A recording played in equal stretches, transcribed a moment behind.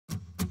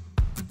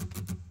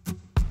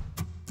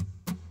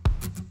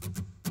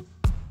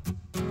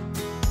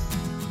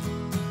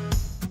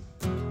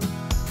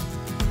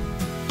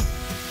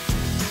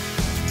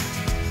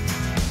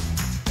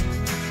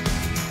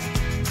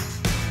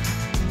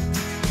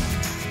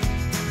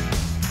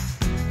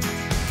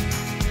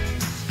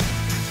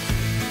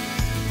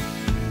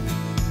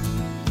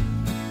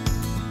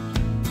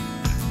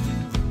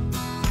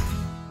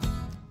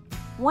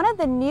One of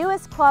the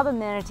newest club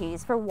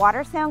amenities for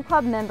Watersound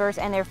Club members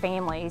and their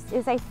families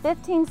is a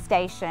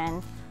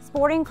 15-station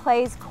sporting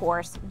clays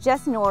course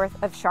just north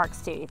of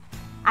Shark's Tooth.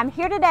 I'm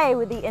here today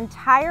with the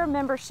entire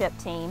membership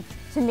team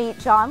to meet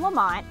John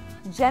Lamont,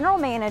 General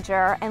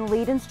Manager and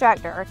Lead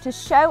Instructor, to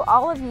show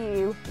all of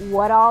you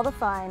what all the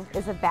fun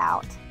is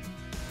about.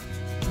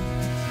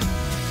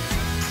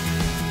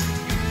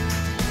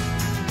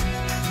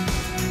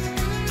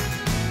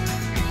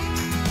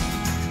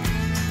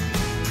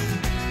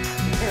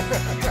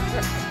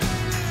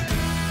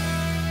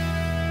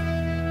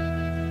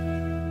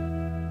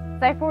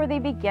 So for the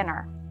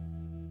beginner,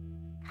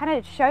 kind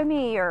of show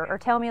me or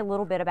tell me a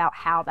little bit about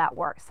how that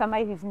works.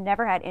 Somebody who's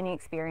never had any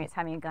experience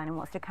having a gun and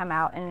wants to come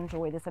out and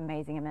enjoy this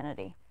amazing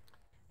amenity.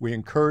 We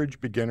encourage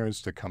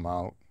beginners to come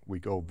out. We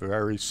go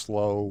very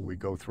slow. We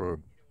go through a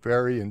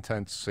very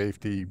intense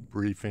safety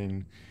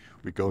briefing.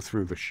 We go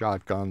through the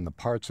shotgun, the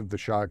parts of the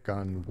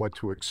shotgun, what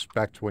to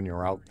expect when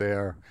you're out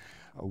there.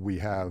 We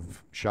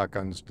have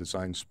shotguns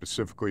designed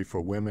specifically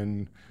for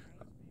women,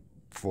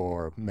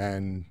 for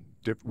men.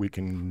 We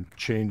can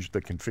change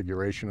the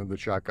configuration of the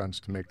shotguns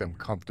to make them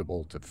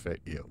comfortable to fit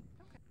you.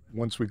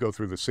 Once we go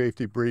through the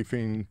safety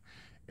briefing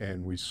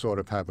and we sort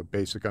of have a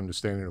basic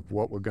understanding of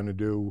what we're going to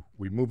do,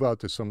 we move out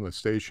to some of the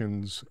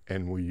stations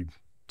and we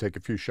take a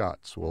few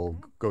shots. We'll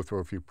go through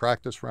a few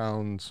practice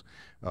rounds,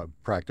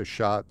 practice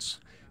shots,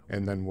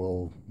 and then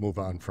we'll move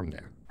on from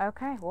there.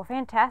 Okay, well,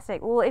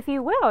 fantastic. Well, if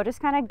you will,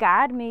 just kind of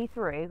guide me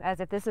through as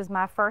if this is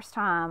my first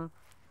time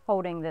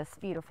holding this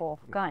beautiful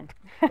gun.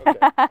 Okay.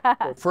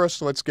 Well,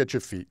 first, let's get your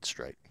feet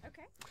straight.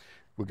 Okay.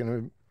 We're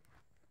going to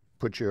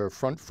put your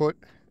front foot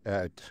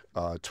at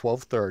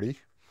 12:30, okay,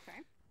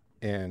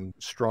 and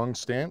strong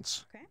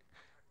stance, okay,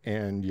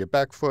 and your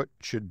back foot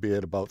should be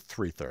at about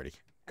 3:30.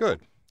 Good,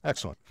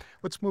 excellent.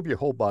 Let's move your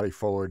whole body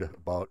forward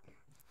about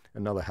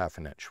another half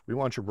an inch. We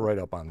want you right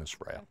up on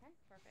this rail. Okay,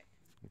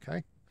 perfect.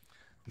 Okay.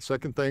 The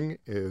second thing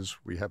is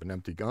we have an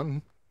empty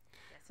gun.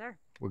 Yes, sir.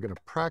 We're going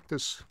to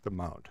practice the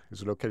mount.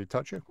 Is it okay to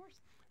touch it? Of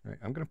course. All right,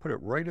 I'm going to put it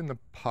right in the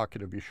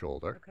pocket of your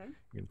shoulder. Okay.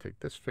 You're going to take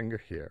this finger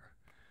here.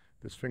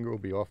 This finger will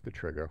be off the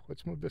trigger.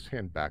 Let's move this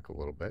hand back a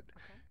little bit.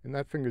 Okay. And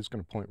that finger is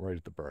going to point right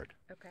at the bird.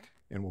 Okay.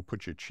 And we'll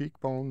put your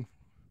cheekbone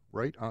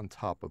right on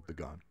top of the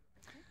gun.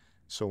 Okay.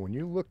 So when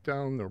you look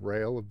down the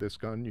rail of this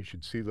gun, you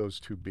should see those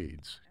two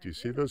beads. Do you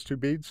see those two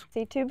beads?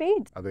 See two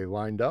beads. Are they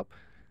lined up?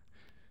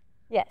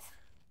 Yes.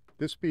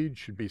 This bead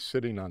should be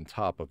sitting on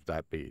top of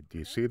that bead. Do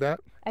you see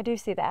that? I do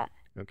see that.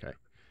 Okay.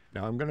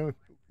 Now I'm going to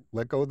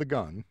let go of the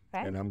gun,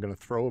 Okay. and I'm going to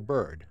throw a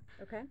bird.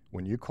 Okay.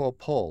 When you call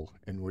pull,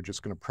 and we're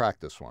just going to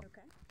practice one.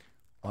 Okay.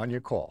 On your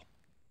call,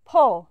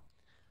 Pull.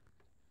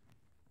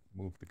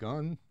 move the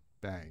gun,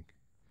 bang.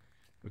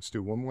 Let's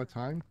do one more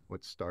time.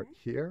 Let's start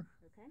here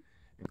Okay.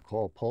 and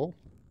call pull,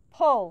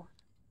 Pull.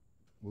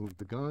 move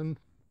the gun,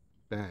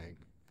 bang.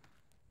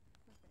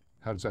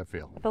 How does that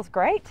feel? It feels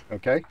great.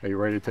 Okay, are you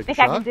ready to take I a think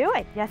shot? I can do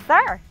it. Yes,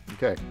 sir.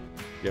 Okay,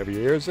 you have your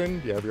ears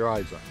in, you have your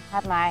eyes on. I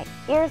have my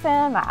ears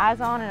in, my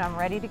eyes on, and I'm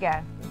ready to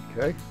go.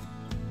 Okay.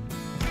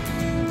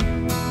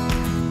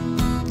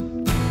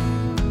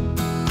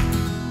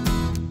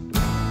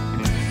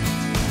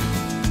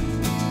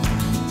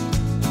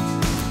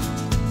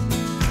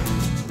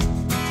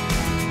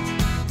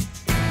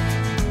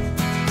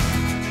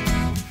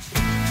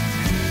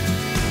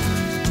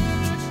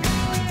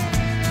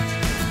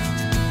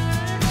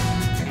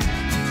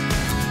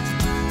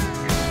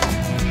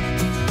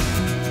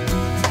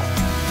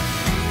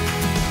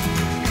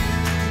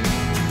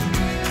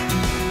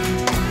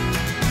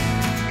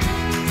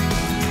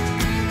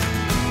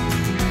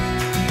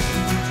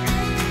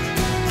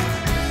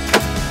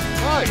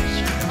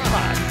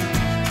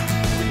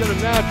 We got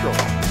a natural.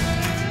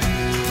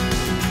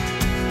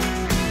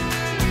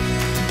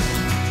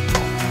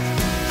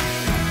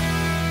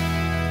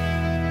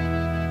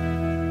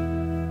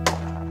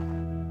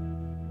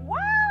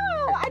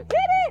 Wow! I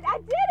did it! I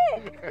did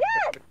it!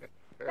 Yes!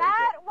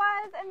 That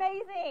was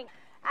amazing.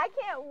 I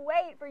can't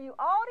wait for you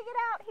all to get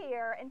out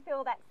here and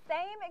feel that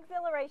same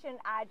exhilaration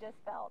I just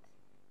felt.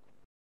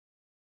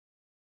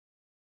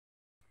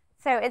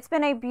 So it's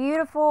been a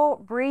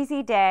beautiful,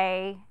 breezy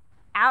day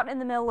out in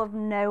the middle of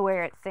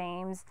nowhere, it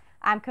seems.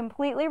 I'm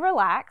completely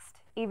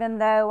relaxed, even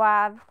though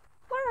I've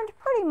learned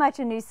pretty much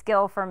a new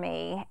skill for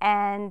me,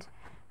 and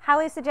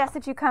highly suggest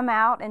that you come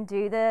out and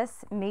do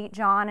this, meet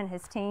John and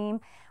his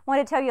team. I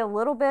want to tell you a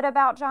little bit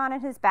about John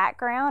and his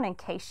background in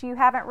case you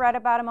haven't read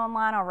about him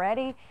online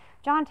already.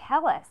 John,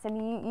 tell us. I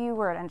mean, you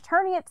were an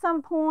attorney at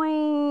some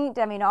point.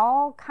 I mean,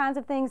 all kinds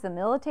of things, the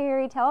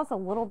military. Tell us a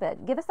little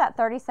bit. Give us that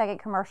 30-second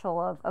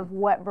commercial of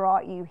what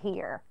brought you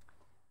here.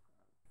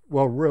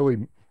 Well,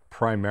 really,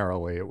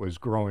 primarily, it was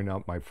growing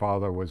up. My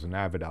father was an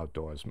avid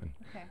outdoorsman.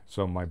 Okay.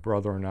 So my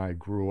brother and I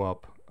grew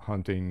up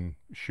hunting,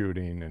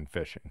 shooting, and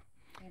fishing.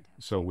 Fantastic.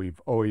 So we've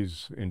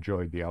always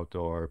enjoyed the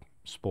outdoor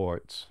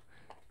sports.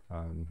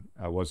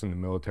 I was in the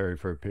military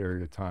for a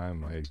period of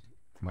time.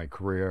 My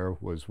career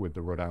was with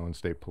the Rhode Island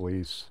State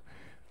Police.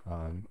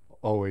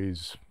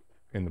 Always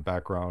in the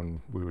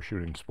background, we were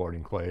shooting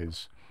sporting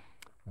clays.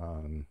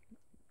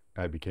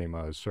 I became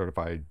a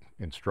certified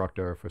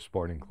instructor for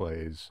sporting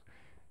clays.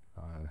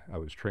 I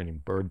was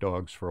training bird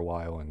dogs for a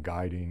while and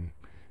guiding,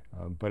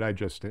 but I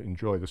just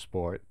enjoy the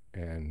sport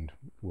and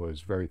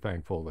was very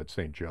thankful that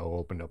St. Joe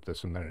opened up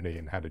this amenity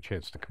and had a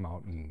chance to come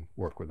out and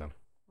work with them.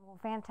 Well,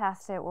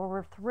 fantastic. Well,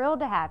 we're thrilled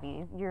to have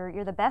you.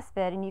 You're the best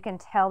fit, and you can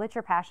tell that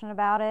you're passionate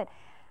about it.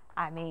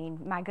 I mean,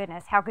 my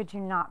goodness, how could you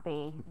not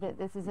be?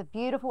 This is a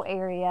beautiful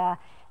area,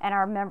 and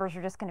our members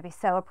are just going to be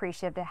so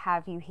appreciative to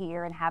have you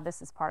here and have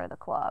this as part of the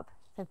club.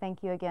 So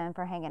thank you again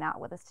for hanging out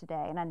with us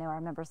today, and I know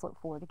our members look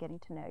forward to getting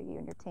to know you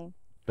and your team.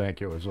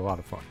 Thank you. It was a lot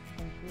of fun.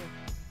 Thank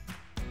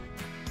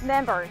you.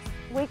 Members,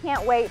 we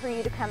can't wait for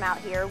you to come out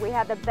here. We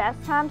had the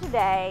best time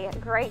today,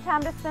 great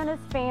time to spend as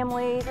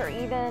families or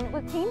even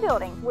with team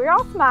building. We're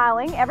all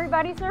smiling,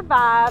 everybody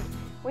survived.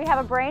 We have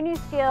a brand new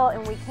skill,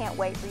 and we can't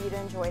wait for you to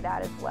enjoy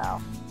that as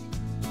well.